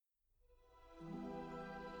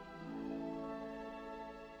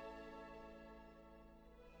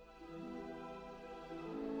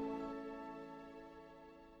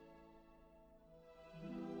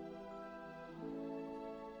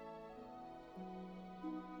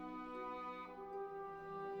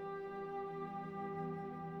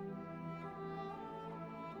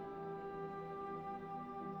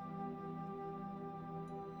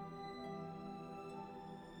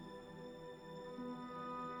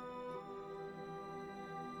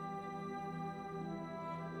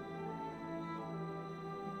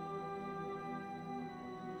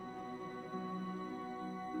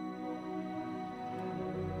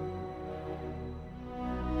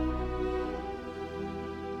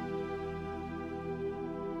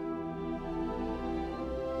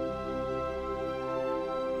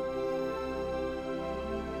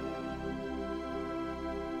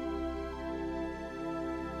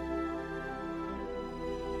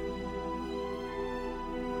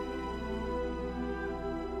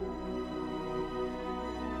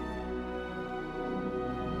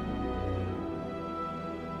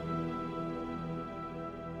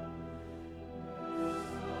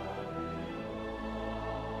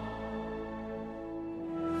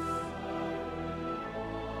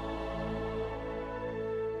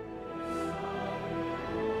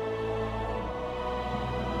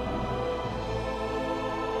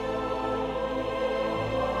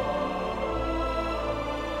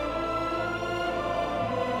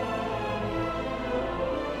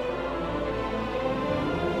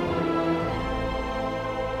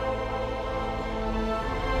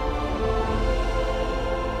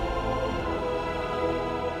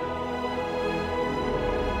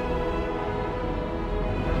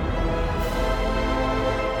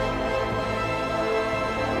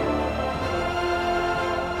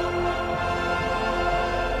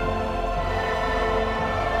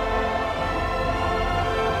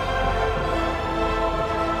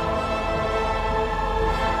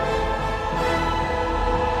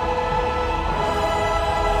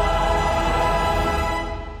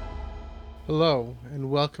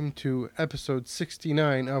welcome to episode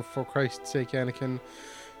 69 of For Christ's Sake, Anakin.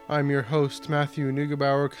 I'm your host, Matthew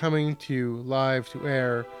Neugebauer, coming to you live to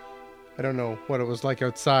air. I don't know what it was like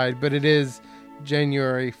outside, but it is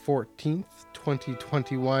January 14th,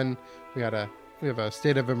 2021. We have a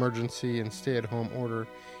state of emergency and stay-at-home order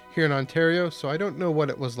here in Ontario, so I don't know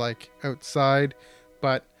what it was like outside,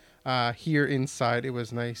 but here inside it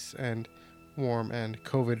was nice and warm and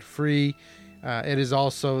COVID-free. It is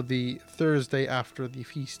also the Thursday after the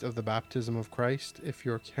Feast of the Baptism of Christ. If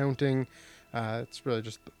you're counting, it's really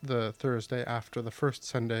just the Thursday after the first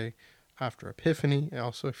Sunday after Epiphany,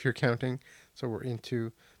 also if you're counting. So we're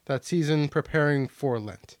into that season, preparing for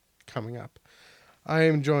Lent coming up. I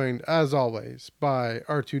am joined, as always, by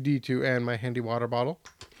R2-D2 and my handy water bottle.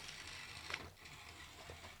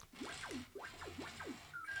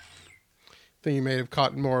 I think you may have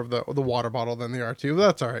caught more of the water bottle than the R2, but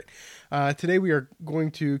that's all right. Today we are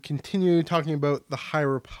going to continue talking about the High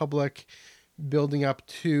Republic, building up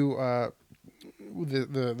to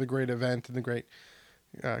the great event and the great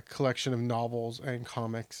collection of novels and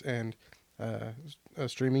comics and a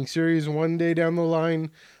streaming series one day down the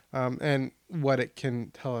line, and what it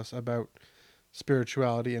can tell us about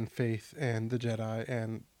spirituality and faith and the Jedi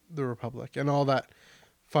and the Republic and all that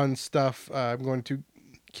fun stuff. I'm going to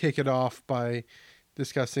kick it off by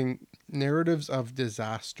discussing narratives of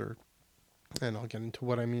disaster, and I'll get into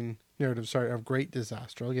what I mean. Of great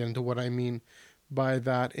disaster. I'll get into what I mean by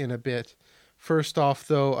that in a bit. First off,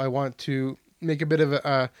 though, I want to make a bit of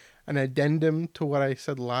an addendum to what I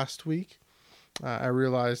said last week. I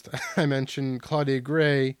realized I mentioned Claudia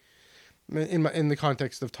Gray in the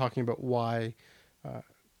context of talking about why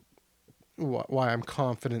I'm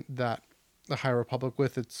confident that the High Republic,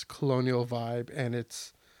 with its colonial vibe and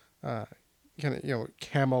its kind of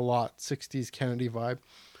Camelot 60s Kennedy vibe,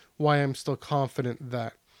 why I'm still confident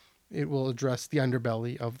that it will address the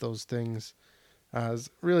underbelly of those things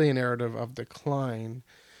as really a narrative of decline.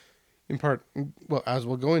 In part, well, as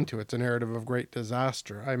we'll go into, it's a narrative of great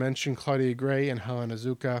disaster. I mentioned Claudia Gray and Helena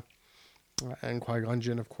Azuka and Qui-Gon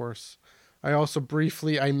Jinn, of course. I also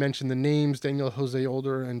briefly mentioned the names Daniel Jose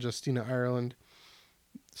Older and Justina Ireland.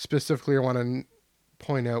 Specifically, I want to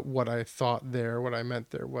point out what I thought there. What I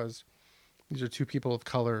meant there was these are two people of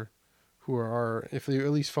color who are, if you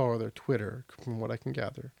at least follow their Twitter, from what I can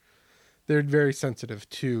gather, they're very sensitive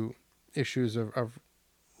to issues of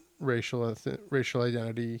racial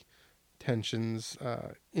identity tensions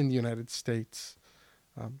in the United States.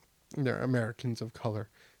 They're Americans of color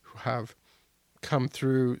who have come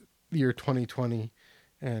through the year 2020,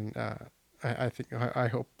 and I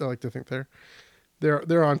hope I like to think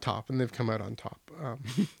they're on top, and they've come out on top.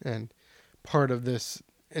 And part of this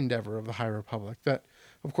endeavor of the High Republic that,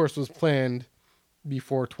 of course, was planned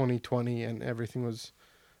before 2020, and everything was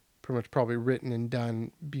pretty much probably written and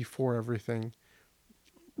done before everything.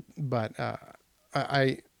 But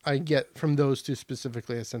I get from those two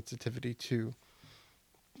specifically a sensitivity to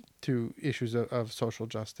issues of social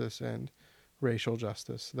justice and racial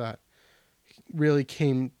justice that really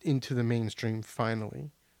came into the mainstream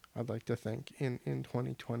finally, I'd like to think, in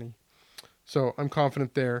 2020. So I'm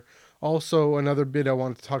confident there. Also, another bit I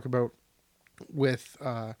wanted to talk about with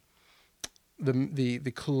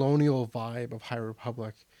the colonial vibe of High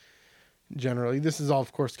Republic generally. This is all,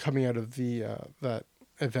 of course, coming out of the that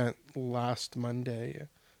event last Monday,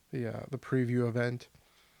 the preview event.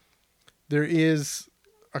 There is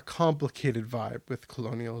a complicated vibe with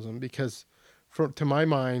colonialism because, to my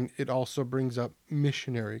mind, it also brings up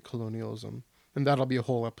missionary colonialism. And that'll be a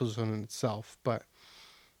whole episode in itself. But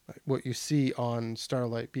what you see on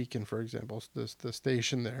Starlight Beacon, for example, the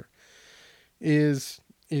station there, is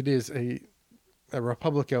a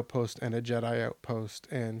Republic outpost and a Jedi outpost.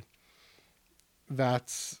 And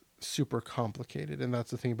that's super complicated. And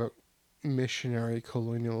that's the thing about missionary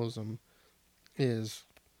colonialism, is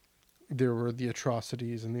there were the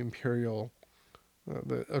atrocities and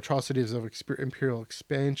the atrocities of imperial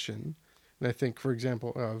expansion. And I think, for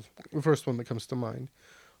example, of the first one that comes to mind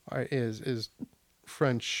is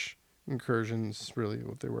French incursions, really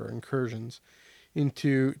what they were, incursions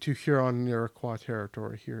into Huron and Iroquois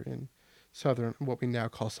territory here in what we now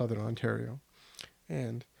call Southern Ontario.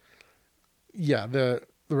 And yeah, the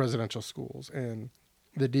residential schools and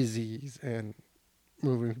the disease and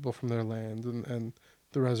moving people from their land and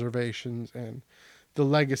the reservations and the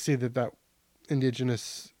legacy that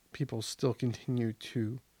Indigenous people still continue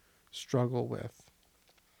to struggle with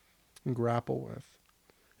and grapple with.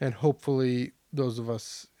 And hopefully those of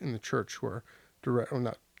us in the church who are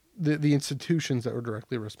the institutions that were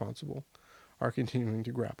directly responsible are continuing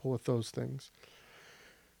to grapple with those things.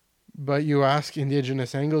 But you ask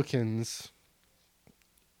Indigenous Anglicans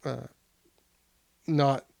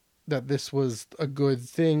not that this was a good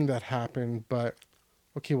thing that happened, but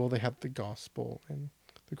okay, well, they had the gospel and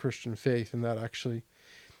the Christian faith, and that actually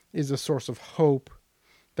is a source of hope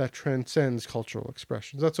that transcends cultural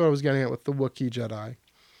expressions. That's what I was getting at with the Wookiee Jedi,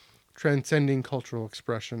 transcending cultural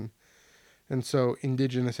expression. And so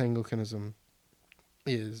Indigenous Anglicanism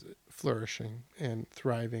is flourishing and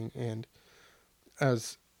thriving. And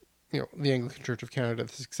as the Anglican Church of Canada,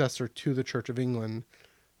 the successor to the Church of England,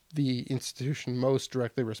 the institution most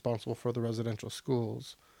directly responsible for the residential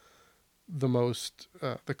schools,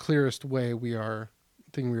 the clearest way we are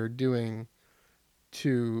doing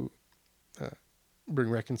to bring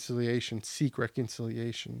reconciliation, seek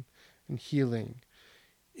reconciliation and healing,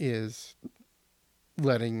 is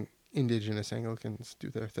letting Indigenous Anglicans do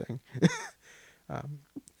their thing.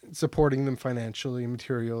 Supporting them financially,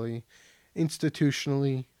 materially,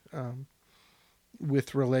 institutionally,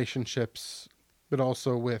 with relationships, but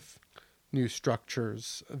also with new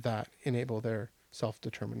structures that enable their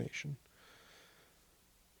self-determination.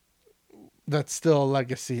 That's still a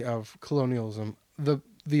legacy of colonialism.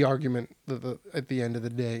 The argument at the end of the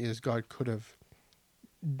day is God could have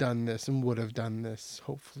done this and would have done this,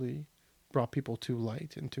 hopefully brought people to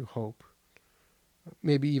light and to hope.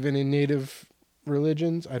 Maybe even in native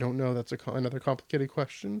religions. I don't know. That's another complicated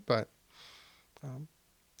question, but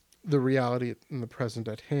the reality in the present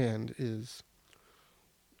at hand is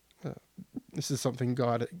this is something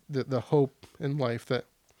God, the hope in life that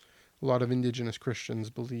a lot of Indigenous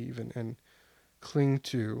Christians believe and cling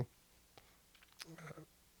to,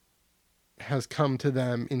 has come to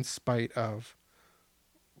them in spite of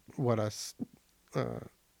what us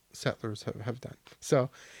settlers have done. So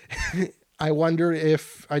I do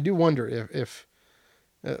wonder if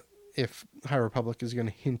High Republic is going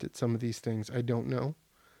to hint at some of these things. I don't know.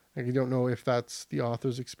 I don't know if that's the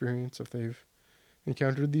author's experience. If they've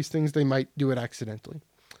encountered these things, they might do it accidentally.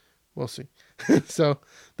 We'll see. So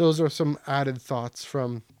those are some added thoughts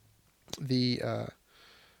from the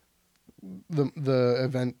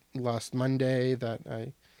event last Monday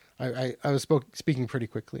that I was speaking pretty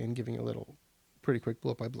quickly and giving a pretty quick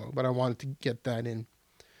blow by blow, but I wanted to get that in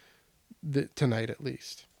tonight at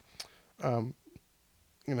least. I'm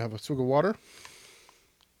gonna have a swig of water.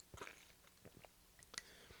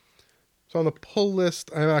 So on the pull list,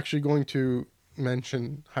 I'm actually going to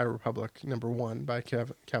mention High Republic #1 by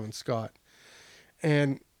Kevin Scott.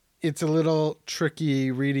 And it's a little tricky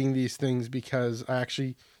reading these things because I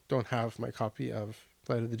actually don't have my copy of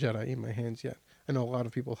Light of the Jedi in my hands yet. I know a lot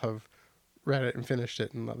of people have read it and finished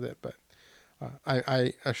it and loved it, but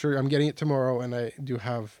I assure you I'm getting it tomorrow, and I do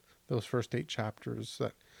have those first 8 chapters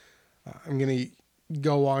that I'm going to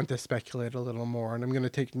go on to speculate a little more, and I'm going to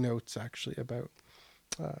take notes actually about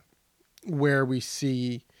where we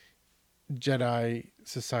see Jedi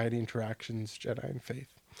society interactions, Jedi and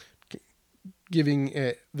faith, giving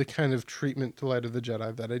it the kind of treatment to Light of the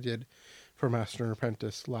Jedi that I did for Master and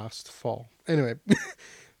Apprentice last fall. Anyway,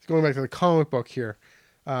 going back to the comic book here.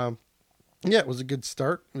 Yeah, it was a good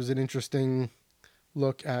start. It was an interesting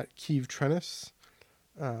look at Keeve Trennis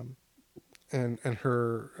and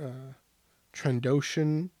her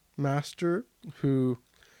Trandoshan master, who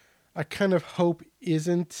I kind of hope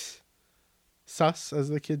isn't sus, as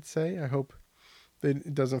the kids say. I hope that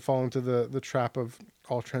it doesn't fall into the trap of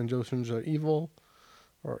all Trandoshans are evil,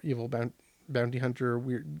 or evil bounty hunter,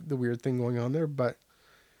 the weird thing going on there. But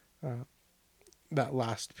that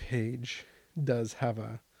last page does have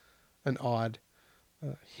an odd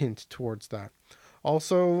hint towards that.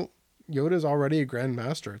 Also, Yoda's already a Grand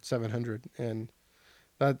Master at 700, and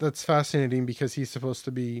that's fascinating because he's supposed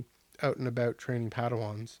to be out and about training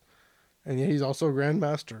Padawans, and yet he's also a Grand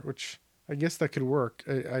Master, which I guess that could work.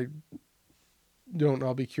 I don't know.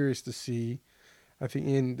 I'll be curious to see, I think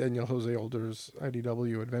in Daniel Jose Older's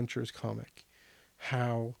IDW Adventures comic,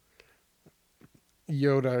 how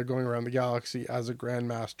Yoda going around the galaxy as a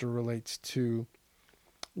Grandmaster relates to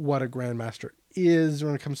what a Grandmaster is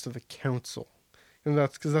when it comes to the Council. And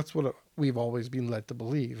that's what we've always been led to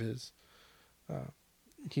believe is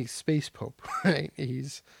he's Space Pope, right?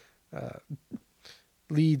 He's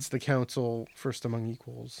leads the Council first among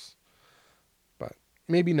equals. But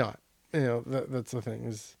maybe not. That's the thing,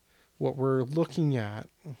 is what we're looking at.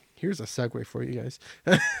 Here's a segue for you guys.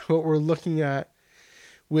 What we're looking at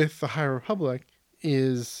with the High Republic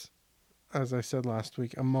is, as I said last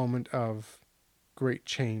week, a moment of great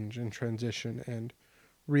change and transition and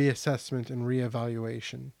reassessment and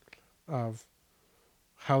reevaluation of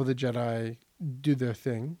how the Jedi do their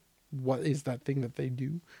thing. What is that thing that they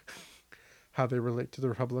do? How they relate to the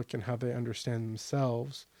Republic and how they understand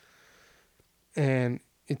themselves. And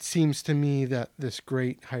it seems to me that this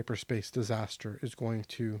great hyperspace disaster is going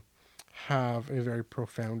to have a very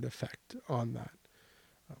profound effect on that.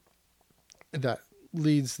 That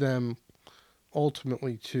leads them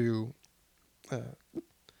ultimately to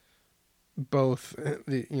both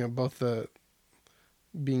the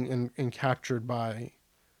being captured by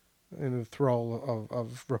in the thrall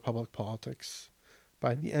of Republic politics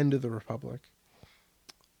by the end of the Republic.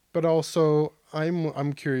 But also,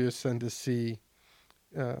 I'm curious then to see,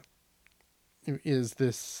 does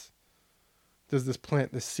this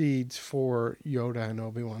plant the seeds for Yoda and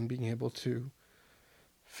Obi-Wan being able to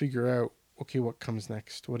figure out, okay, what comes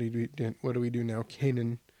next? What do we do now?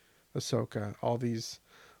 Kanan, Ahsoka, all these,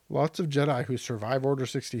 lots of Jedi who survive Order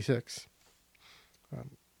 66.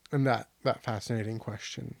 And that fascinating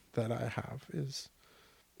question that I have is,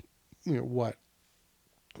 how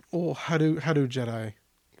do Jedi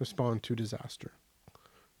respond to disaster,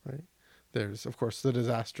 right? There's, of course, the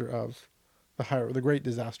disaster of the great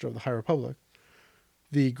disaster of the High Republic,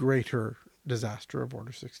 the greater disaster of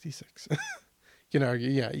Order 66. You can argue,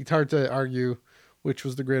 yeah, it's hard to argue which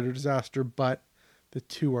was the greater disaster, but the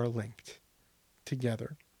two are linked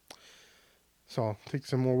together. So I'll take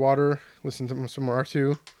some more water, listen to some more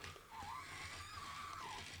R2.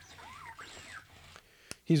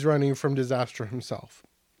 He's running from disaster himself.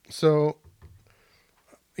 So,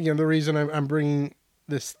 again, the reason I'm bringing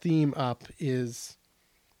this theme up is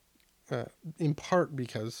in part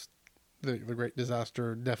because the great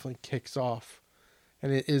disaster definitely kicks off,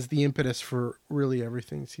 and it is the impetus for really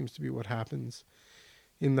everything. Seems to be what happens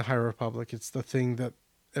in the High Republic. It's the thing that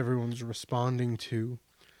everyone's responding to.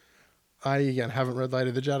 I, again, haven't read Light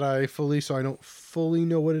of the Jedi fully, so I don't fully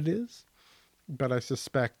know what it is, but I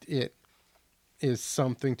suspect it is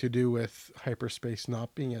something to do with hyperspace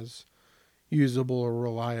not being as usable or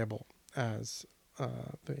reliable as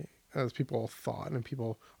people thought and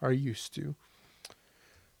people are used to.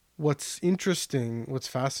 What's interesting, what's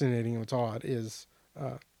fascinating, what's odd is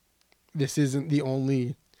this isn't the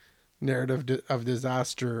only narrative of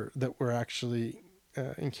disaster that we're actually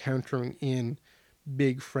encountering in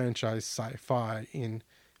big franchise sci-fi in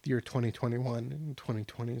the year 2021 and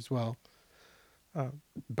 2020 as well.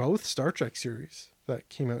 Both Star Trek series that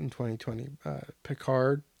came out in 2020,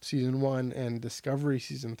 Picard Season 1 and Discovery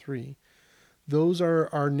Season 3, those are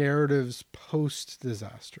our narratives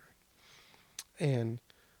post-disaster. And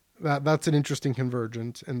that's an interesting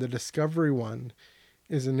convergence. And the Discovery one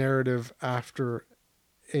is a narrative after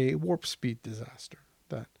a warp speed disaster.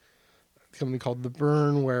 That something called the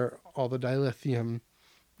burn, where all the dilithium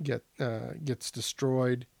gets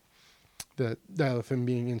destroyed. The dilithium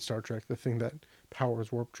being in Star Trek, the thing that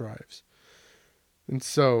powers warp drives. And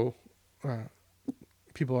so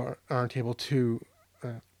people aren't able to...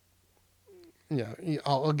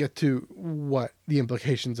 I'll get to what the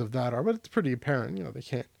implications of that are, but it's pretty apparent. They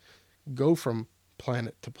can't go from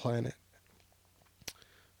planet to planet.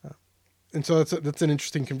 And so that's an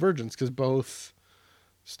interesting convergence, because both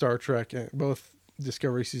Star Trek, both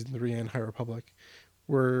Discovery Season 3 and High Republic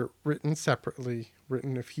were written separately,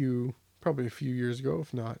 probably a few years ago,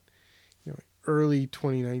 if not, early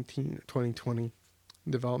 2019 or 2020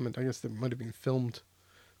 development. I guess they might have been filmed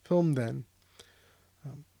then.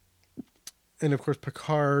 And of course,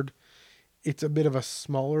 Picard, it's a bit of a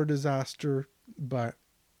smaller disaster, but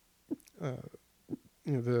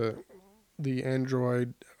the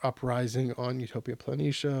android uprising on Utopia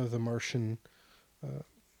Planitia, the Martian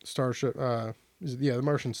starship, the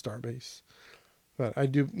Martian starbase. But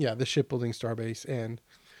the shipbuilding starbase, and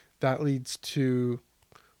that leads to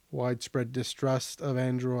widespread distrust of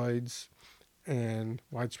androids and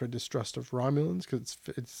widespread distrust of Romulans, because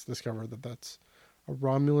it's discovered that that's a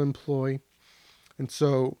Romulan ploy. And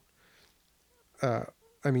so,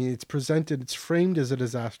 it's framed as a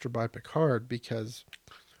disaster by Picard because,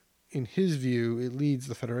 in his view, it leads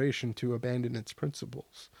the Federation to abandon its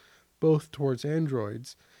principles, both towards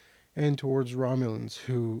androids and towards Romulans,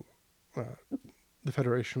 who the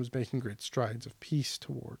Federation was making great strides of peace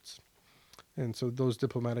towards. And so those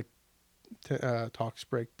diplomatic talks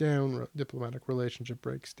break down, diplomatic relationship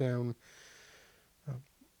breaks down.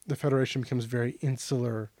 The Federation becomes very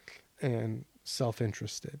insular and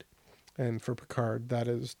self-interested. And for Picard, that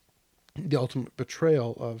is the ultimate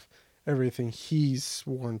betrayal of everything he's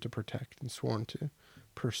sworn to protect and sworn to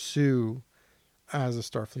pursue as a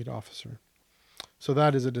Starfleet officer. So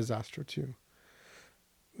that is a disaster too.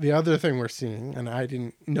 The other thing we're seeing, and I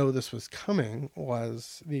didn't know this was coming,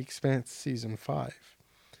 was The Expanse Season 5.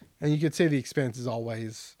 And you could say The Expanse is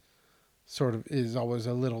always a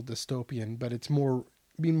little dystopian, but it's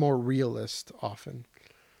being more realist often.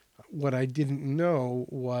 What I didn't know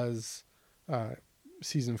was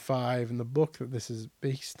season 5 and the book that this is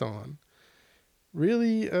based on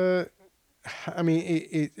really,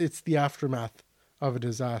 it's the aftermath of a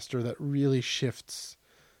disaster that really shifts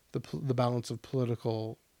the balance of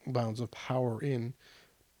political balance of power in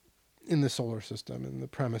the solar system. And the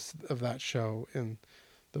premise of that show in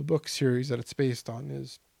the book series that it's based on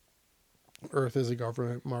is Earth is a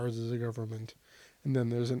government, Mars is a government, and then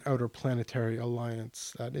there's an outer planetary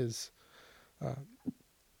alliance that is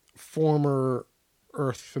former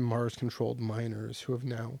Earth and Mars controlled miners who have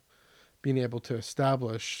now been able to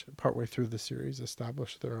establish, partway through the series,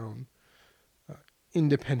 establish their own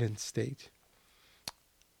independent state.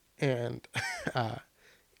 And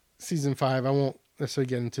season 5, I won't necessarily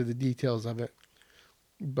get into the details of it,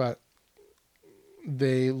 but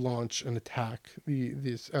they launch an attack,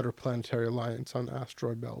 this outer planetary alliance, on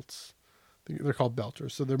asteroid belts. They're called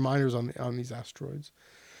belters, so they're miners on these asteroids.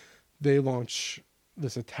 They launch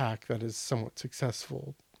this attack that is somewhat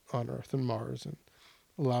successful on Earth and Mars, and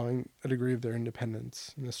allowing a degree of their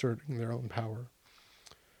independence and asserting their own power.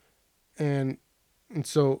 And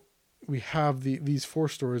so we have these 4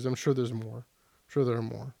 stories. I'm sure there's more. I'm sure there are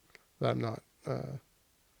more that I'm not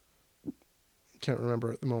can't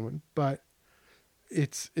remember at the moment. But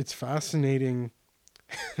it's fascinating.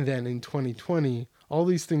 Then in 2020, all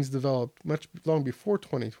these things developed much long before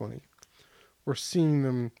 2020. We're seeing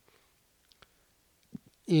them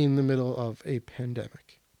in the middle of a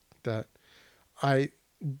pandemic that I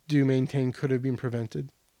do maintain could have been prevented,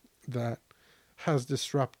 that has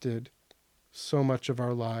disrupted so much of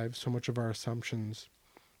our lives, so much of our assumptions,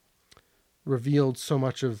 revealed so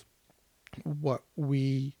much of what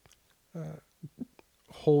we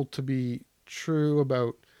hold to be true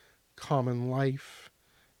about common life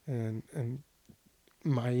and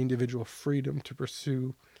my individual freedom to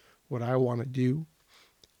pursue what I want to do.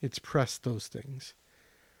 It's pressed those things.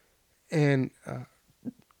 And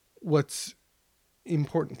what's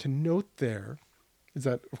important to note there is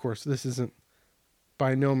that, of course, this isn't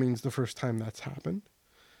by no means the first time that's happened.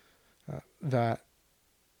 That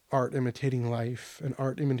art imitating life, and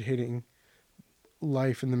art imitating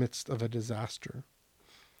life in the midst of a disaster.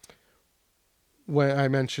 When I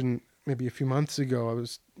mentioned maybe a few months ago, I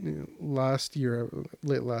was late last year,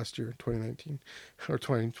 2019, or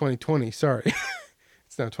 2020, sorry.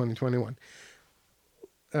 It's now 2021.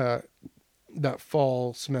 That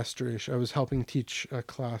fall semester-ish, I was helping teach a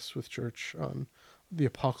class with church on the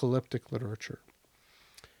apocalyptic literature.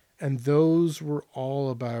 And those were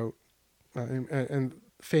all about, and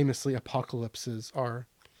famously, apocalypses are,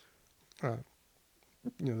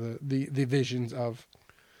 the visions of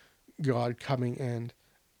God coming and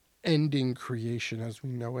ending creation as we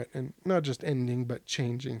know it, and not just ending, but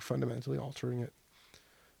changing, fundamentally altering it.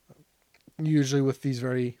 Usually with these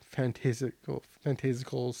very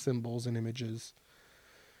fantastical symbols and images.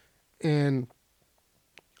 And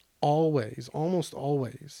almost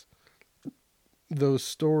always, those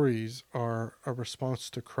stories are a response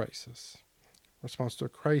to crisis. A response to a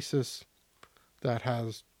crisis that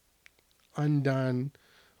has undone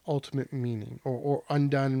ultimate meaning, or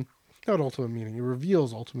undone, not ultimate meaning, it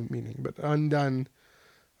reveals ultimate meaning, but undone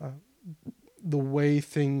the way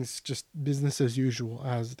things just business as usual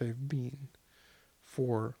as they've been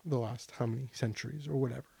for the last how many centuries or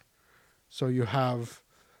whatever. So you have,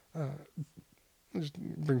 just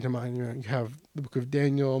bring to mind, you have the book of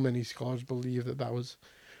Daniel. Many scholars believe that was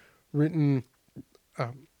written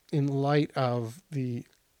in light of the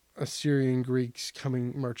Assyrian Greeks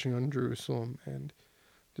marching on Jerusalem and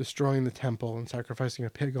destroying the temple and sacrificing a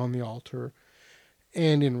pig on the altar.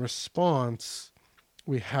 And in response,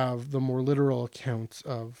 we have the more literal accounts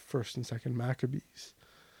of First and Second Maccabees,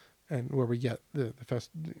 and where we get the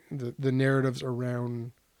narratives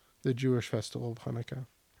around the Jewish festival of Hanukkah.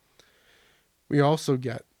 We also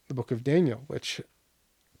get the book of Daniel, which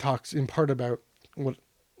talks in part about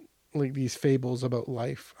these fables about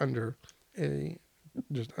life under an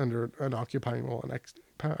occupying,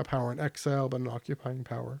 a power in exile, but an occupying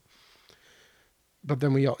power. But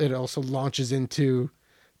then it also launches into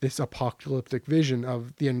this apocalyptic vision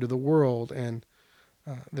of the end of the world, and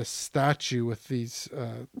this statue with these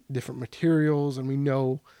different materials, and we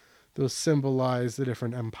know those symbolize the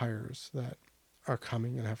different empires that are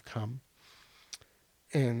coming and have come.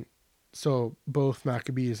 And so both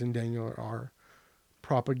Maccabees and Daniel are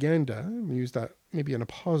propaganda, and we use that maybe in a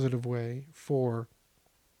positive way, for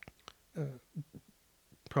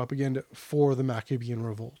propaganda for the Maccabean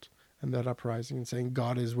revolt and that uprising, and saying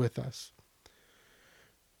God is with us.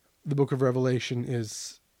 The book of Revelation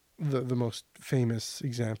is the most famous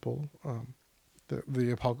example,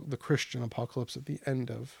 the Christian apocalypse at the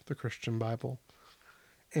end of the Christian Bible.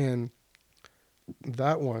 And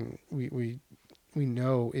that one we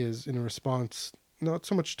know is in response not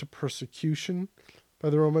so much to persecution by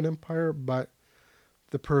the Roman Empire, but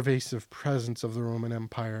the pervasive presence of the Roman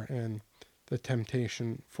Empire and the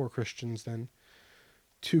temptation for Christians then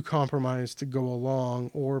to compromise, to go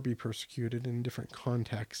along, or be persecuted in different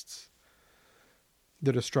contexts.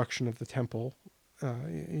 The destruction of the temple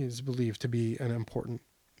is believed to be an important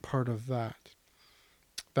part of that.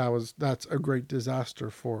 That's a great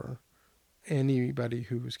disaster for anybody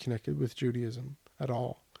who was connected with Judaism at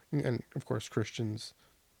all, and of course Christians.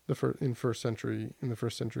 In the first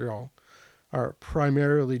century, all are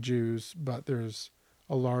primarily Jews, but there's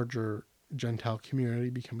a larger Gentile community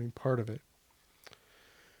becoming part of it.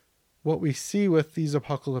 What we see with these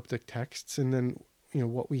apocalyptic texts, and then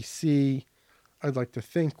what we see, I'd like to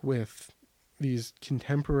think, with these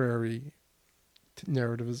contemporary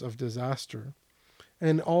narratives of disaster,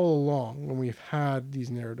 and all along when we've had these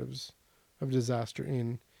narratives of disaster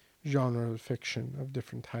in genre fiction of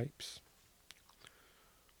different types.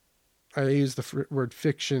 I use the word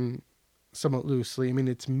fiction somewhat loosely. I mean,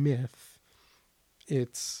 it's myth.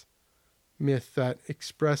 It's myth that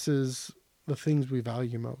expresses the things we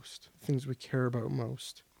value most, things we care about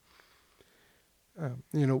most.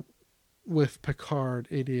 With Picard,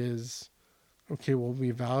 it is, okay, well,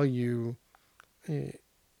 we value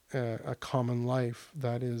a common life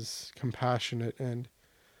that is compassionate and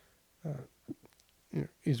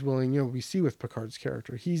is willing. We see with Picard's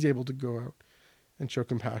character, he's able to go out and show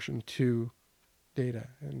compassion to Data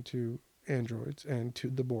and to androids and to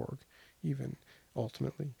the Borg, even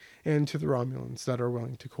ultimately, and to the Romulans that are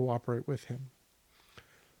willing to cooperate with him.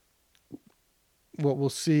 What we'll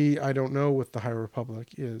see, I don't know, with the High Republic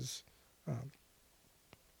is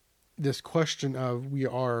this question of we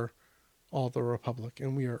are all the Republic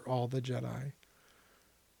and we are all the Jedi.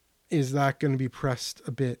 Is that going to be pressed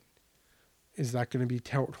a bit? Is that going to be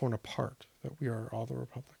torn apart? That we are all the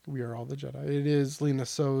Republic, we are all the Jedi. It is Lina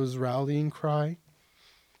So's rallying cry.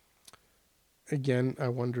 Again, I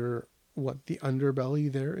wonder what the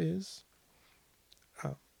underbelly there is,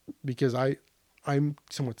 because I'm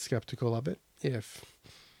somewhat skeptical of it. If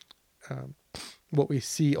what we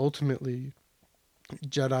see ultimately,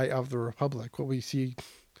 Jedi of the Republic, what we see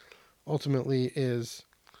ultimately is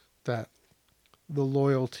that the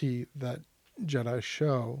loyalty that Jedi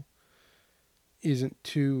show isn't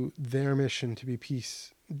to their mission to be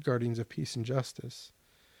peace, guardians of peace and justice.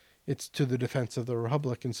 It's to the defense of the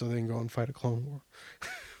Republic, and so they can go and fight a clone war.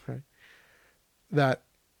 Right? That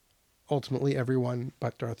ultimately everyone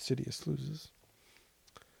but Darth Sidious loses.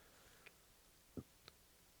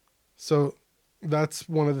 So that's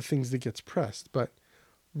one of the things that gets pressed. But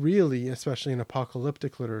really, especially in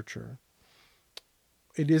apocalyptic literature,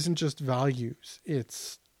 it isn't just values.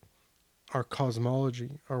 It's our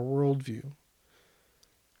cosmology, our worldview.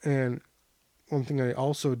 And one thing I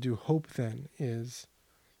also do hope then is,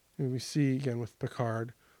 we see again with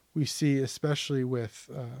Picard, we see especially with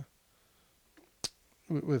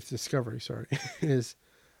Discovery, is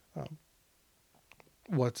the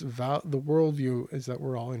worldview is that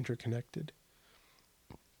we're all interconnected,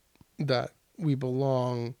 that we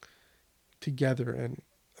belong together. And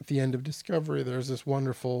at the end of Discovery, there's this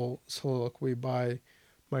wonderful soliloquy by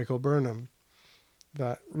Michael Burnham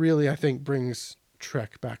that really, I think, brings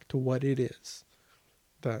Trek back to what it is.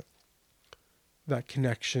 That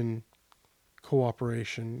connection,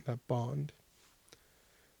 cooperation, that bond.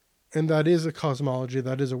 And that is a cosmology,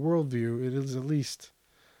 that is a worldview. It is at least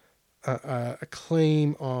a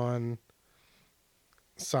claim on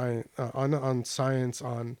science,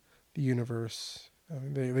 on the universe.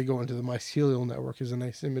 They go into the mycelial network is a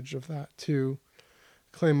nice image of that too.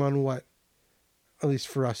 Claim on what, at least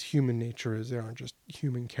for us, human nature is. They aren't just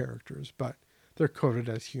human characters, but they're coded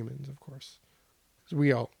as humans, of course. So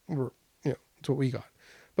it's what we got.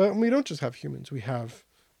 But we don't just have humans. We have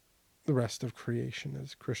the rest of creation,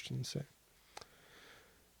 as Christians say.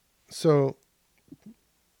 So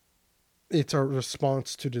it's our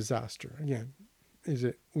response to disaster. Again, is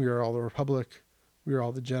it we are all the Republic, we are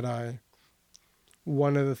all the Jedi.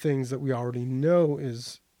 One of the things that we already know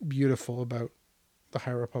is beautiful about the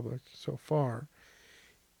High Republic so far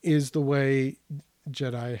is the way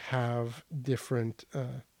Jedi have different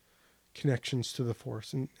connections to the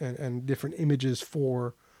Force and different images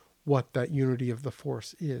for what that unity of the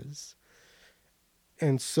Force is.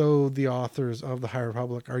 And so the authors of the High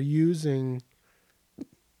Republic are using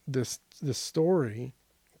this story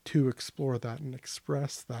to explore that and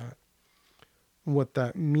express that, what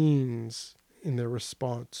that means in their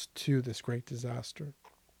response to this great disaster.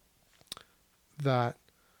 That,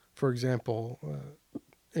 for example,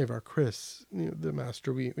 Avar Kriss, the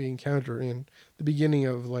master we encounter in the beginning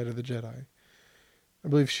of Light of the Jedi. I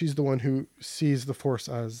believe she's the one who sees the Force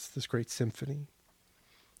as this great symphony.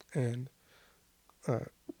 And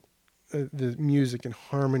the music and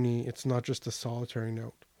harmony, it's not just a solitary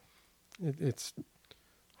note. It's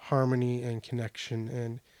harmony and connection.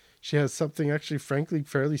 And she has something actually, frankly,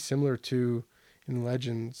 fairly similar to, in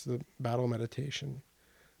Legends, the battle meditation.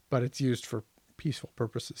 But it's used for peaceful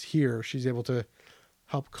purposes. Here, she's able to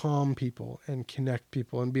help calm people and connect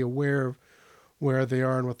people and be aware of where they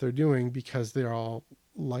are and what they're doing, because they're all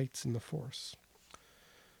lights in the Force.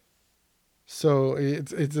 So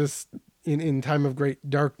it's this, in time of great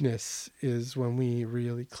darkness is when we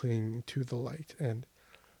really cling to the light. And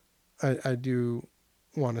I do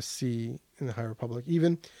want to see in the High Republic,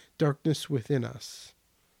 even darkness within us,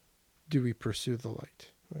 do we pursue the light,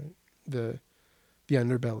 right? The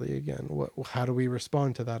underbelly again. How do we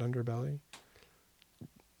respond to that underbelly?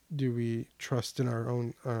 Do we trust in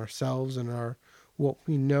ourselves and what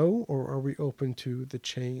we know, or are we open to the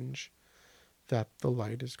change that the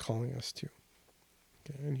light is calling us to?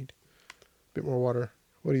 Okay, I need a bit more water.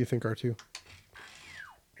 What do you think, R2?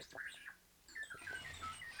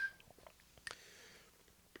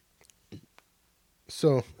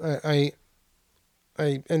 So I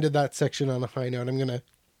ended that section on a high note. I'm gonna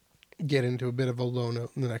get into a bit of a low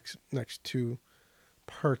note in the next two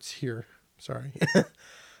parts here. Sorry.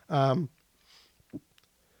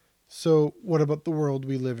 So what about the world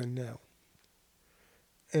we live in now?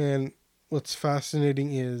 And what's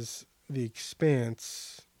fascinating is The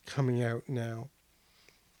Expanse coming out now.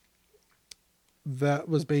 That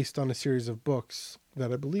was based on a series of books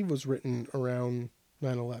that I believe was written around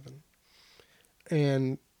 9/11.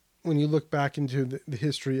 And when you look back into the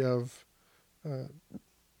history of,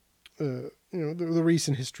 the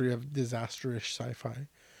recent history of disaster-ish sci-fi,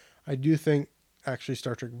 I do think actually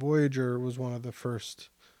Star Trek Voyager was one of the first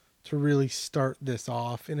to really start this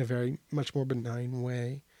off in a very much more benign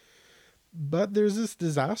way. But there's this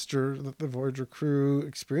disaster that the Voyager crew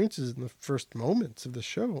experiences in the first moments of the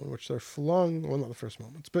show, in which they're flung, well, not the first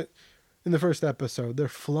moments, but in the first episode, they're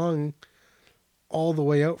flung all the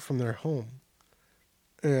way out from their home.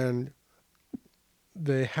 And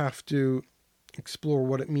they have to explore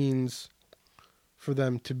what it means for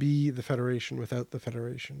them to be the Federation without the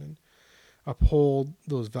Federation, and uphold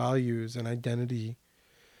those values and identity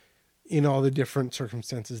in all the different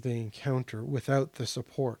circumstances they encounter without the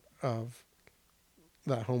support of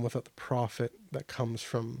that home, without the profit that comes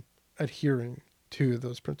from adhering to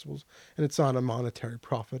those principles. And it's not a monetary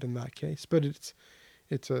profit in that case, but it's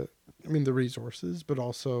the resources, but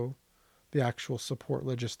also the actual support,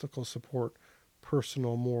 logistical support,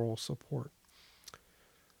 personal, moral support.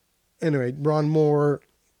 Anyway, Ron Moore,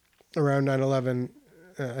 around 9/11,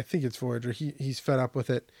 I think it's Voyager, he's fed up with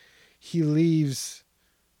it. He leaves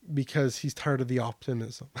because he's tired of the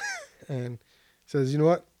optimism. And says, you know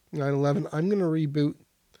what, 9/11, I'm going to reboot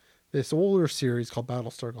this older series called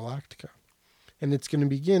Battlestar Galactica. And it's going to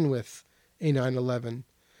begin with a 9/11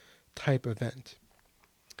 type event.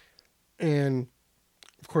 And,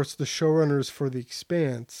 of course, the showrunners for The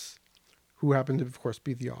Expanse, who happen to, of course,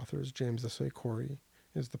 be the authors, James S.A. Corey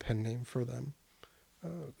is the pen name for them,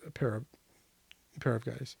 a pair of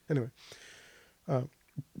guys. Anyway,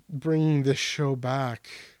 bringing this show back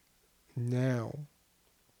now,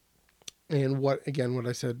 and what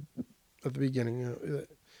I said at the beginning,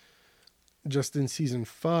 just in season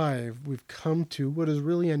 5, we've come to what is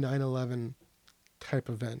really a 9/11 type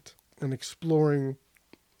event, and exploring.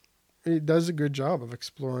 It does a good job of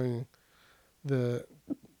exploring the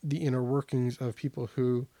inner workings of people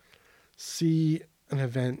who see an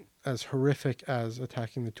event as horrific as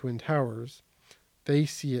attacking the Twin Towers. They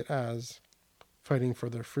see it as fighting for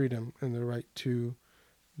their freedom and their right to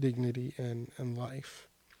dignity and life.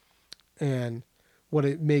 And what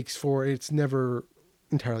it makes for, it's never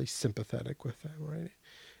entirely sympathetic with them, right?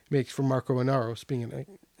 It makes for Marco Inaros being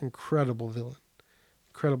an incredible villain,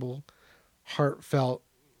 incredible, heartfelt,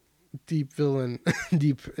 deep villain,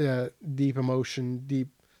 deep emotion, deep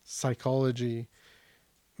psychology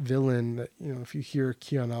villain that, if you hear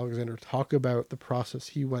Keon Alexander talk about the process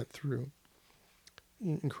he went through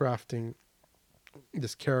in crafting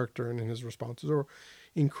this character and in his responses, or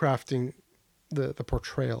in crafting the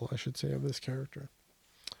portrayal, I should say, of this character.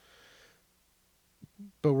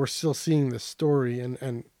 But we're still seeing this story,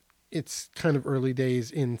 and it's kind of early days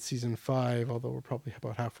in season 5, although we're probably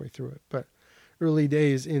about halfway through it, but early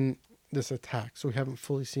days in this attack, so we haven't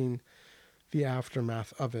fully seen the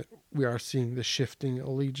aftermath of it. We are seeing the shifting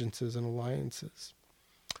allegiances and alliances.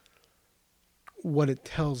 What it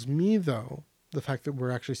tells me, though, the fact that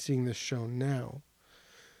we're actually seeing this show now,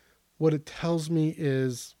 What it tells me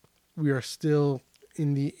is we are still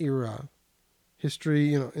in the era.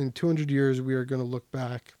 History, in 200 years, we are going to look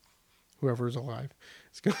back, whoever is alive,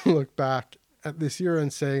 is going to look back at this era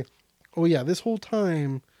and say, oh yeah, this whole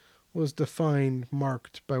time was defined,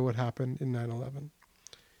 marked by what happened in 9/11.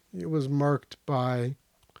 It was marked by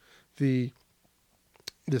this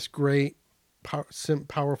great,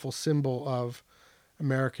 powerful symbol of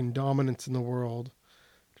American dominance in the world.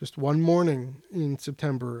 Just one morning in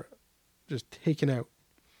September, just taken out.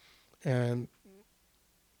 And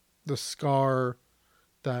the scar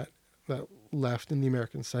that left in the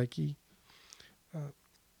American psyche,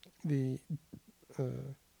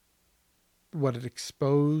 what it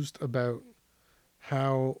exposed about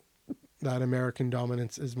how that American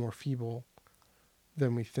dominance is more feeble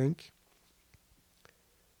than we think.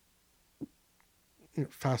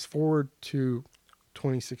 Fast forward to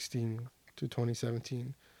 2016 to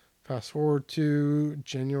 2017. Fast forward to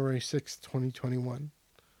January 6th, 2021,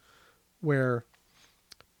 where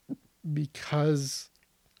because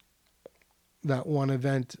that one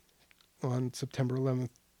event on September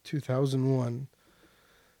 11th, 2001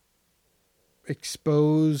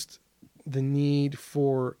 exposed the need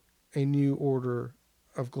for a new order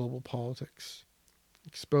of global politics,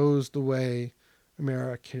 exposed the way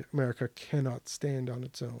America cannot stand on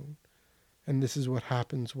its own. And this is what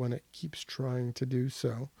happens when it keeps trying to do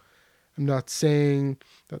so. I'm not saying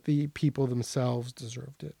that the people themselves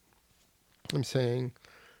deserved it. I'm saying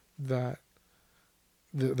that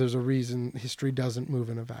there's a reason history doesn't move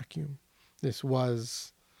in a vacuum. This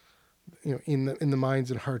was, in the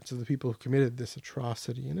minds and hearts of the people who committed this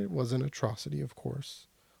atrocity, and it was an atrocity, of course.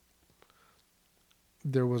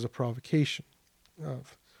 There was a provocation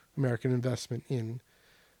of American investment in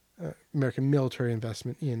American military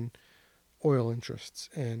investment in oil interests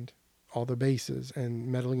and all the bases, and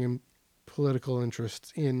meddling in political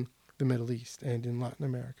interests in the Middle East and in Latin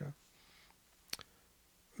America.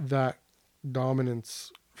 That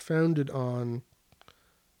dominance founded on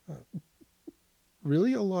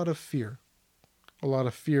really a lot of fear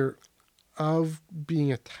of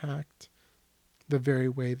being attacked the very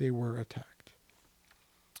way they were attacked.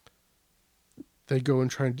 They go and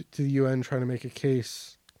try to the UN, trying to make a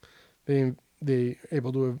case. They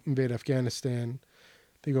able to invade Afghanistan.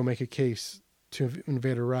 They go make a case to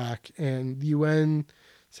invade Iraq, and the UN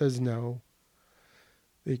says no.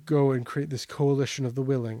 They go and create this coalition of the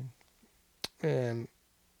willing, and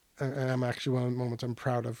I'm actually, one of the moments I'm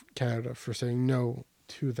proud of Canada for saying no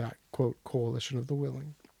to that, quote, coalition of the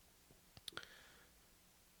willing.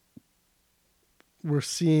 We're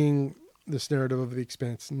seeing this narrative of the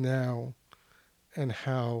expanse now, and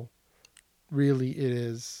how really it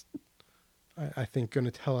is, I think, going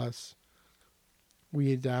to tell us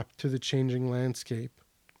we adapt to the changing landscape,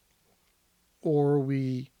 or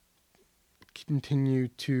we continue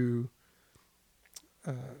to,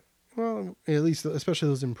 at least, especially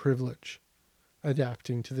those in privilege,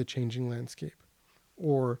 adapting to the changing landscape,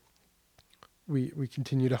 or we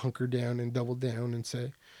continue to hunker down and double down and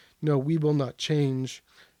say, no, we will not change,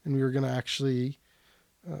 and we are going to actually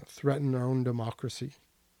threaten our own democracy.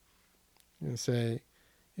 And say,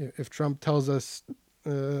 if Trump tells us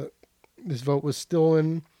this vote was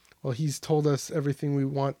stolen, well, he's told us everything we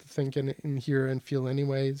want to think and hear and feel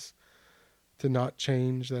anyways, to not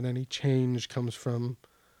change, that any change comes from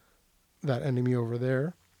that enemy over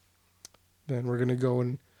there, then we're going to go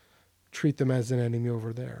and treat them as an enemy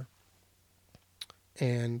over there.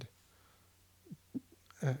 And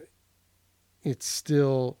it's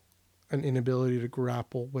still an inability to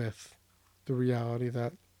grapple with the reality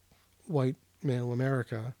that white male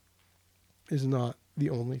America is not the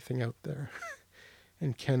only thing out there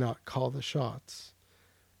and cannot call the shots.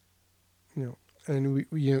 And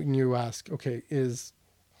you ask, okay, is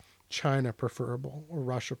China preferable or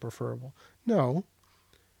Russia preferable? No.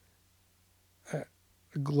 A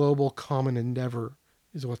global common endeavor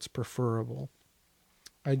is what's preferable.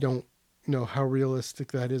 I don't know how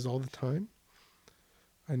realistic that is all the time.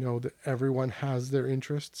 I know that everyone has their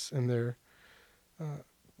interests and their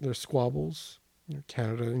squabbles,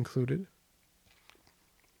 Canada included.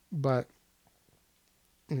 But,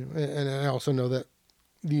 and I also know that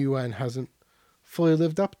the UN hasn't fully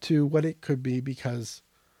lived up to what it could be because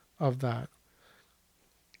of that.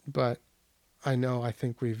 But I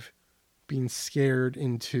think we've been scared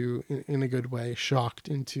into, in a good way, shocked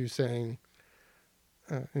into saying,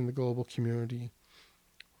 in the global community,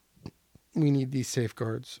 we need these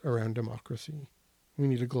safeguards around democracy. We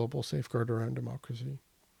need a global safeguard around democracy.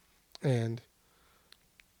 And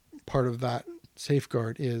part of that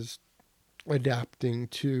safeguard is adapting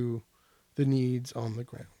to the needs on the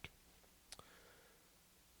ground.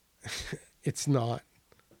 it's not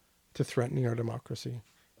to threatening our democracy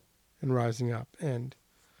and rising up and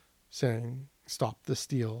saying, stop the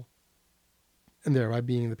steal, and thereby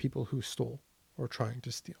being the people who stole or trying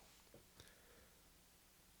to steal.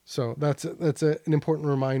 So that's an important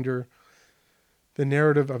reminder. The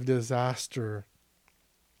narrative of disaster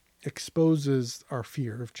exposes our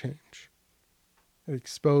fear of change. It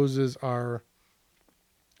exposes our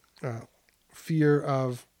fear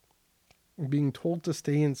of being told to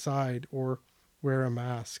stay inside or wear a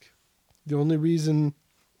mask. The only reason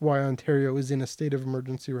why Ontario is in a state of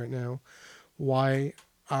emergency right now, why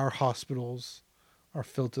our hospitals are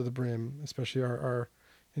filled to the brim, especially our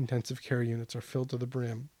intensive care units are filled to the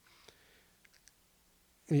brim,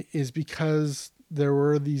 is because there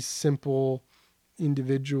were these simple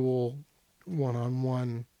individual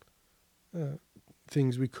one-on-one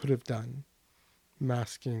things we could have done.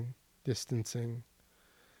 Masking, distancing.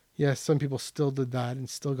 Yes, some people still did that and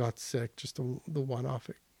still got sick, just the one-off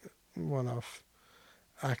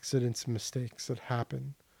accidents and mistakes that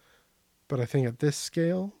happen. But I think at this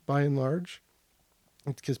scale, by and large,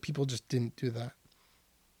 it's because people just didn't do that.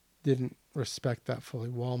 Didn't respect that fully.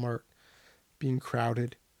 Walmart being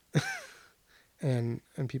crowded and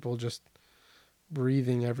people just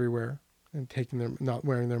breathing everywhere and not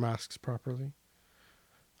wearing their masks properly.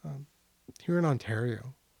 Here in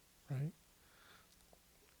Ontario, right?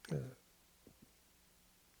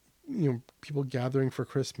 People gathering for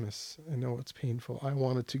Christmas. I know it's painful. I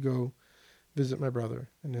wanted to go visit my brother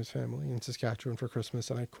and his family in Saskatchewan for Christmas,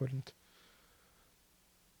 and I couldn't.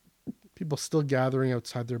 People still gathering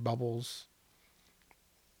outside their bubbles,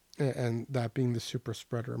 and that being the super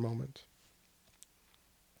spreader moment.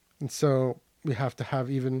 And so we have to have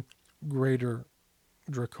even greater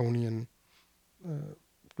draconian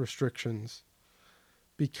restrictions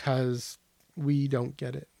because we don't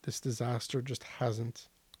get it. This disaster just hasn't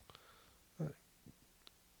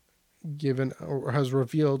given or has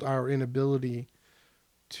revealed our inability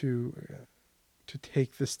to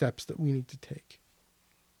take the steps that we need to take.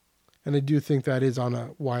 And I do think that is on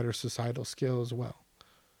a wider societal scale as well.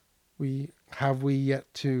 We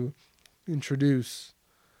yet to introduce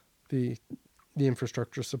the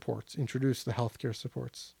infrastructure supports, introduce the healthcare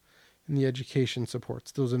supports, and the education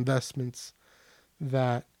supports, those investments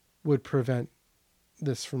that would prevent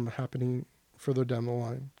this from happening further down the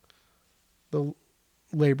line. The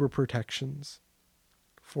labor protections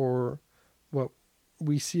for what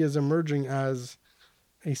we see as emerging as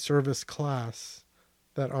a service class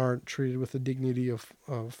that aren't treated with the dignity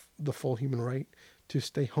of the full human right to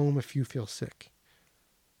stay home if you feel sick.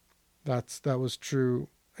 That was true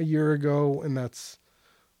a year ago, and that's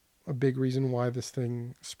a big reason why this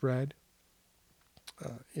thing spread.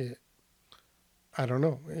 I don't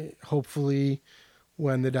know. Hopefully,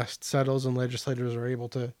 when the dust settles and legislators are able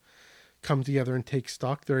to come together and take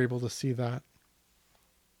stock, they're able to see that.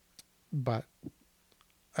 But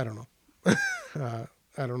I don't know.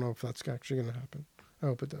 I don't know if that's actually going to happen. I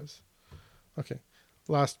hope it does. Okay.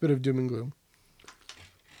 Last bit of doom and gloom.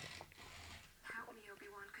 Help me,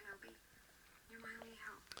 Obi-Wan Kenobi. You're my only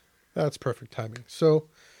hope. That's perfect timing. So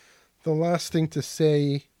the last thing to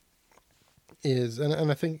say is,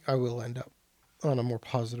 and I think I will end up on a more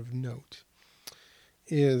positive note,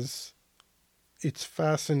 is it's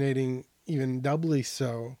fascinating, even doubly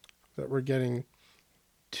so, that we're getting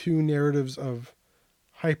two narratives of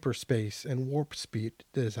hyperspace and warp speed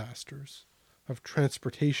disasters, of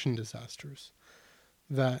transportation disasters,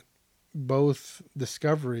 that both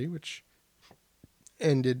Discovery, which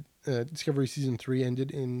ended, Discovery Season 3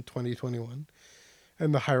 ended in 2021,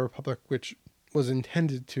 and The High Republic, which was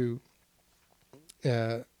intended to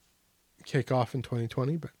kick off in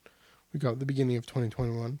 2020, but we got the beginning of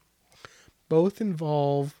 2021. Both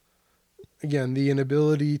involve, again, the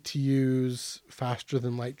inability to use faster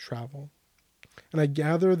than light travel. And I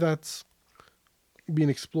gather that's being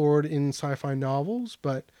explored in sci-fi novels,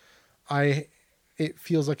 but it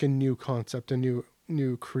feels like a new concept, a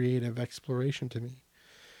new creative exploration to me.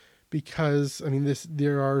 Because, I mean,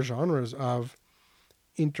 there are genres of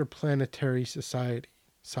interplanetary society,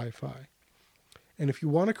 sci-fi. And if you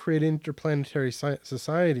want to create interplanetary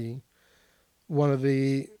society, one of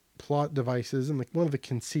the plot devices and one of the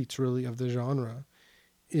conceits really of the genre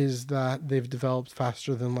is that they've developed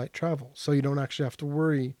faster than light travel. So you don't actually have to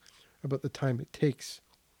worry about the time it takes.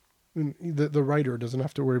 I mean, the writer doesn't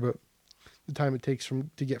have to worry about the time it takes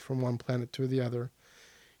to get from one planet to the other.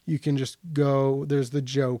 You can just go. There's the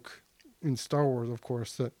joke in Star Wars, of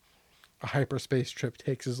course, that a hyperspace trip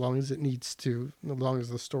takes as long as it needs to, as long as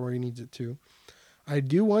the story needs it to. I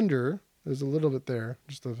do wonder, there's a little bit there,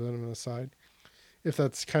 just a bit of an aside, if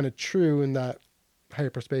that's kind of true in that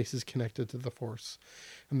hyperspace is connected to the Force,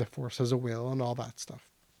 and the Force has a will and all that stuff.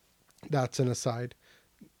 That's an aside,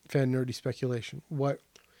 fan nerdy speculation. What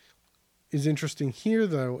is interesting here,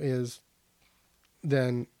 though, is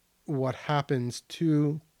then what happens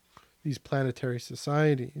to these planetary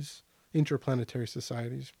societies, interplanetary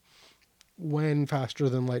societies, when faster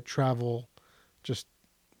than light travel just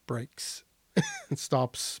breaks and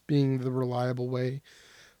stops being the reliable way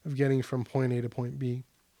of getting from point A to point B.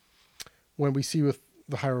 What we see with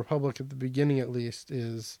the High Republic at the beginning, at least,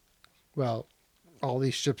 is, well, all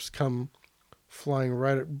these ships come flying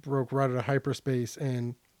broke right out of hyperspace,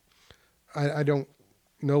 and I don't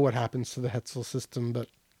know what happens to the Hetzel system, but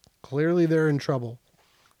clearly they're in trouble.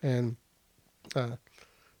 And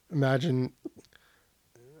imagine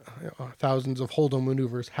thousands of hold-on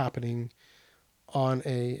maneuvers happening on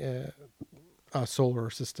a solar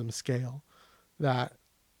system scale. That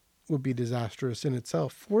would be disastrous in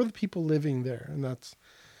itself for the people living there. And that's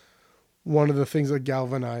one of the things that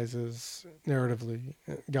galvanizes narratively,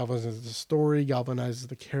 galvanizes the story, galvanizes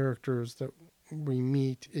the characters that we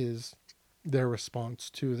meet, is their response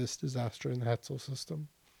to this disaster in the Hetzel system.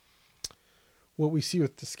 What we see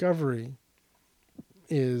with Discovery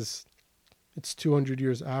is it's 200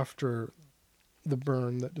 years after the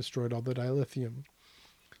burn that destroyed all the dilithium.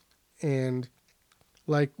 And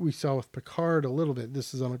like we saw with Picard a little bit,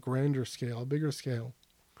 this is on a grander scale, a bigger scale.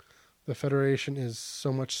 The Federation is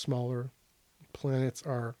so much smaller. Planets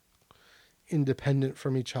are independent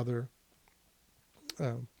from each other.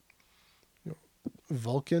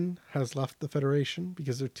 Vulcan has left the Federation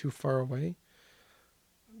because they're too far away.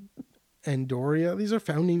 Andoria, these are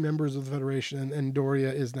founding members of the Federation, and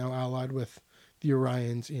Andoria is now allied with the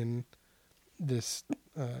Orions in this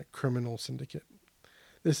criminal syndicate.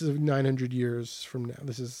 This is 900 years from now.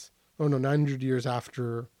 900 years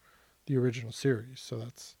after the original series. So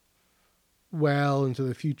that's well into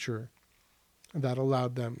the future. That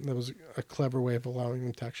allowed them, that was a clever way of allowing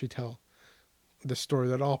them to actually tell the story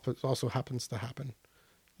that also happens to happen.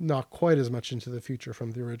 Not quite as much into the future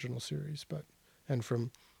from the original series, and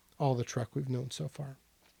from all the Trek we've known so far.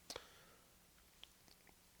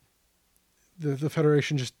 The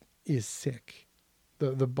Federation just is sick.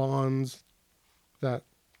 The bonds that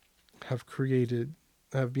have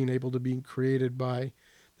been able to be created by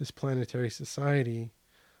this planetary society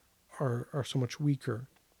are so much weaker,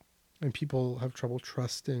 and people have trouble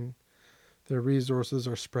trusting. Their resources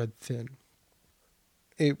are spread thin.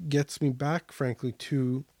 It gets me back, frankly,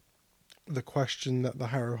 to the question that the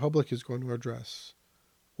High Republic is going to address.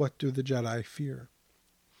 What do the Jedi fear?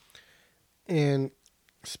 And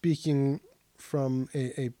speaking from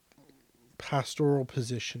a pastoral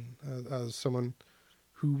position, as someone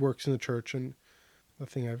who works in the church, and the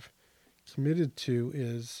thing I've committed to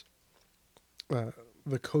is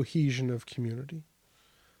the cohesion of community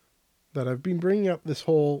that I've been bringing up this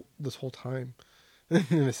whole time.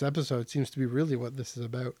 In this episode, it seems to be really what this is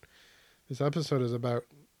about. This episode is about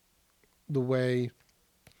the way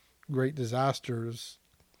great disasters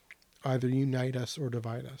either unite us or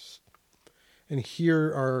divide us. And here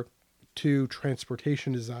are two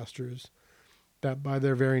transportation disasters that by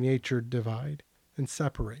their very nature divide and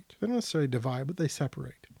separate. They don't necessarily divide, but they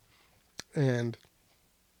separate. And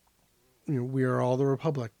we are all the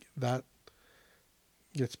Republic. That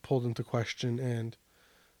gets pulled into question, and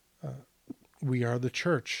we are the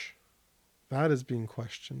church. That is being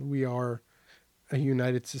questioned. We are a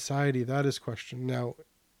united society. That is questioned. Now,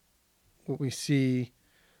 what we see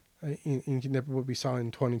what we saw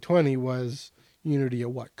in 2020 was unity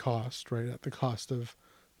at what cost, right? At the cost of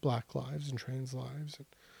Black lives and trans lives, and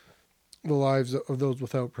the lives of those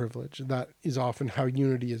without privilege. That is often how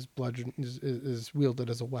unity is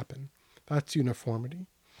wielded as a weapon. That's uniformity.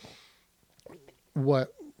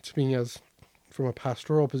 What, speaking as from a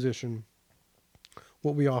pastoral position,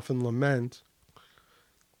 what we often lament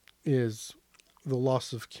is the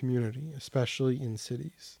loss of community, especially in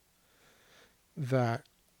cities. That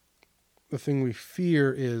the thing we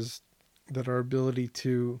fear is that our ability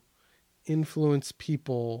to influence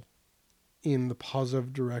people in the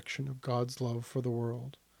positive direction of God's love for the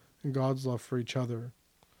world and God's love for each other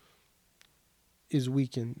is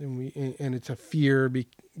weakened, and it's a fear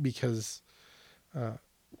because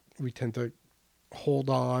we tend to hold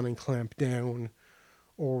on and clamp down,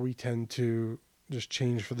 or we tend to just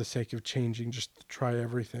change for the sake of changing, just to try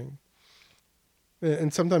everything.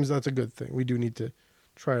 And sometimes that's a good thing. We do need to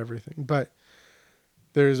try everything, but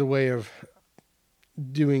there's a way of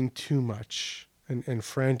doing too much and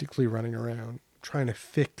frantically running around trying to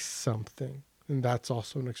fix something, and that's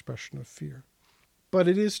also an expression of fear. But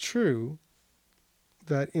it is true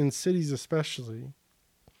that in cities especially,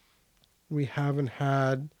 We haven't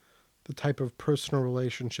had the type of personal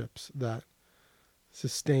relationships that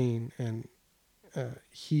sustain and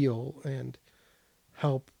heal and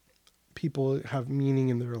help people have meaning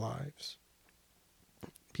in their lives.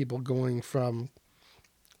 People going from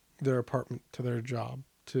their apartment to their job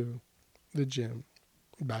to the gym,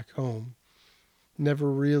 back home, never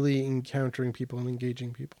really encountering people and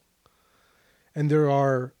engaging people. And there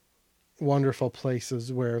are wonderful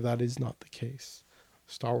places where that is not the case.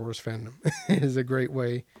 Star Wars fandom is a great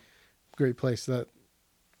place that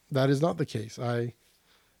is not the case. I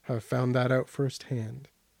have found that out firsthand.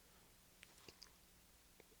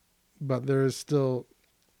 But there is still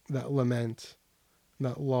that lament,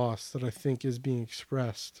 that loss that I think is being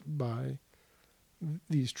expressed by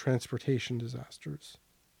these transportation disasters,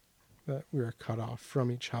 that we are cut off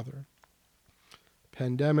from each other.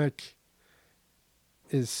 Pandemic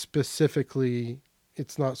is specifically,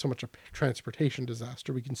 it's not so much a transportation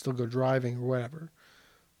disaster. We can still go driving or whatever.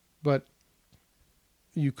 But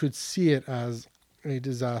you could see it as a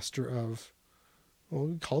disaster of, well,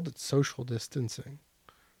 we called it social distancing.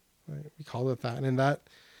 Right? We call it that. And that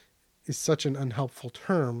is such an unhelpful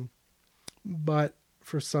term. But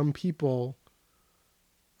for some people,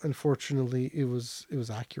 unfortunately, it was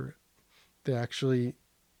accurate. They actually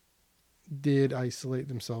did isolate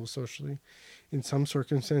themselves socially. In some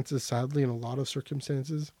circumstances, sadly, in a lot of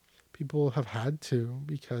circumstances, people have had to,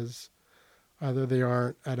 because either they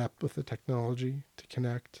aren't adept with the technology to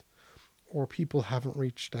connect, or people haven't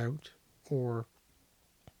reached out, or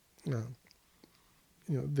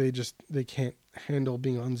they can't handle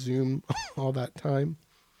being on Zoom all that time.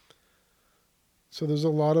 So there's a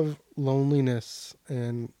lot of loneliness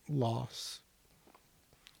and loss.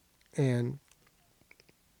 And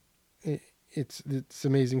it's this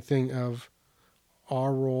amazing thing of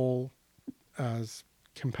our role as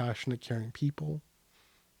compassionate, caring people,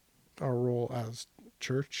 our role as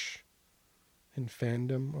church and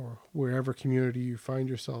fandom, or wherever community you find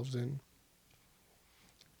yourselves in.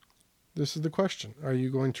 This is the question. Are you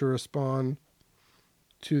going to respond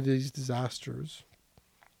to these disasters,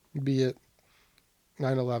 be it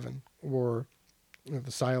 9/11 or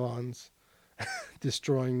the Cylons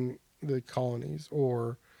destroying the colonies,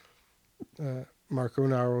 or Marco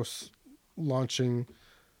Naros launching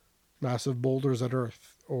massive boulders at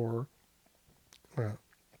Earth, or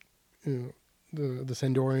the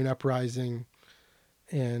Sandorian uprising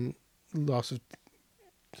and loss of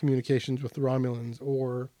communications with the Romulans,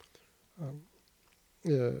 or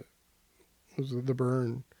the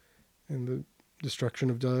burn and the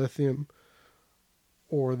destruction of dilithium,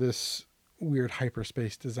 or this weird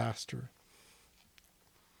hyperspace disaster,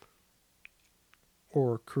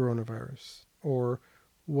 or coronavirus, or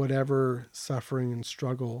whatever suffering and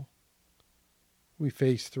struggle we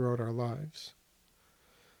face throughout our lives.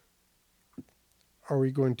 Are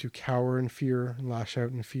we going to cower in fear and lash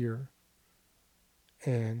out in fear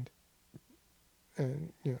and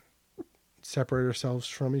separate ourselves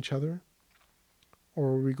from each other?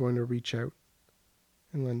 Or are we going to reach out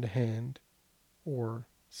and lend a hand, or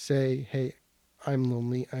say, hey, I'm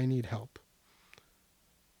lonely, I need help?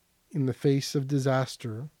 In the face of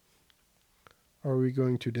disaster, are we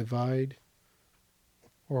going to divide,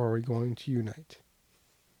 or are we going to unite?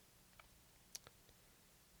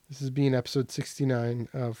 This has been episode 69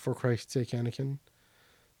 of For Christ's Sake, Anakin.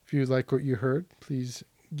 If you like what you heard, please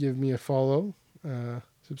give me a follow,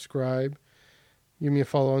 subscribe. Give me a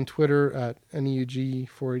follow on Twitter at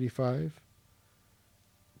NEUG485.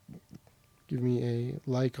 Give me a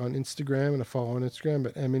like on Instagram and a follow on Instagram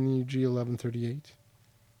at MNEUG1138.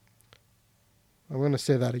 I'm going to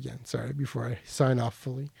say that again, sorry, before I sign off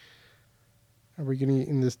fully. Are we getting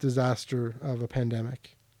in this disaster of a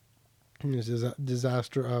pandemic? This is a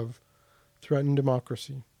disaster of threatened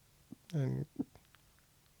democracy and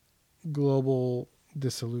global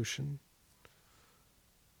dissolution.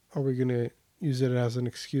 Are we going to use it as an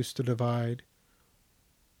excuse to divide,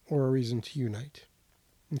 or a reason to unite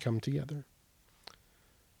and come together?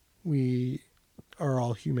 We are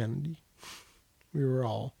all humanity. We were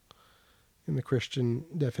all, in the Christian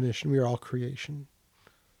definition, we are all creation.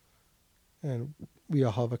 And we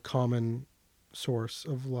all have a common source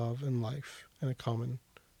of love and life, and a common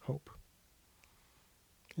hope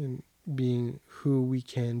in being who we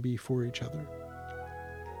can be for each other.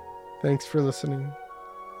 Thanks for listening,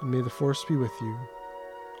 and may the Force be with you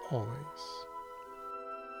always.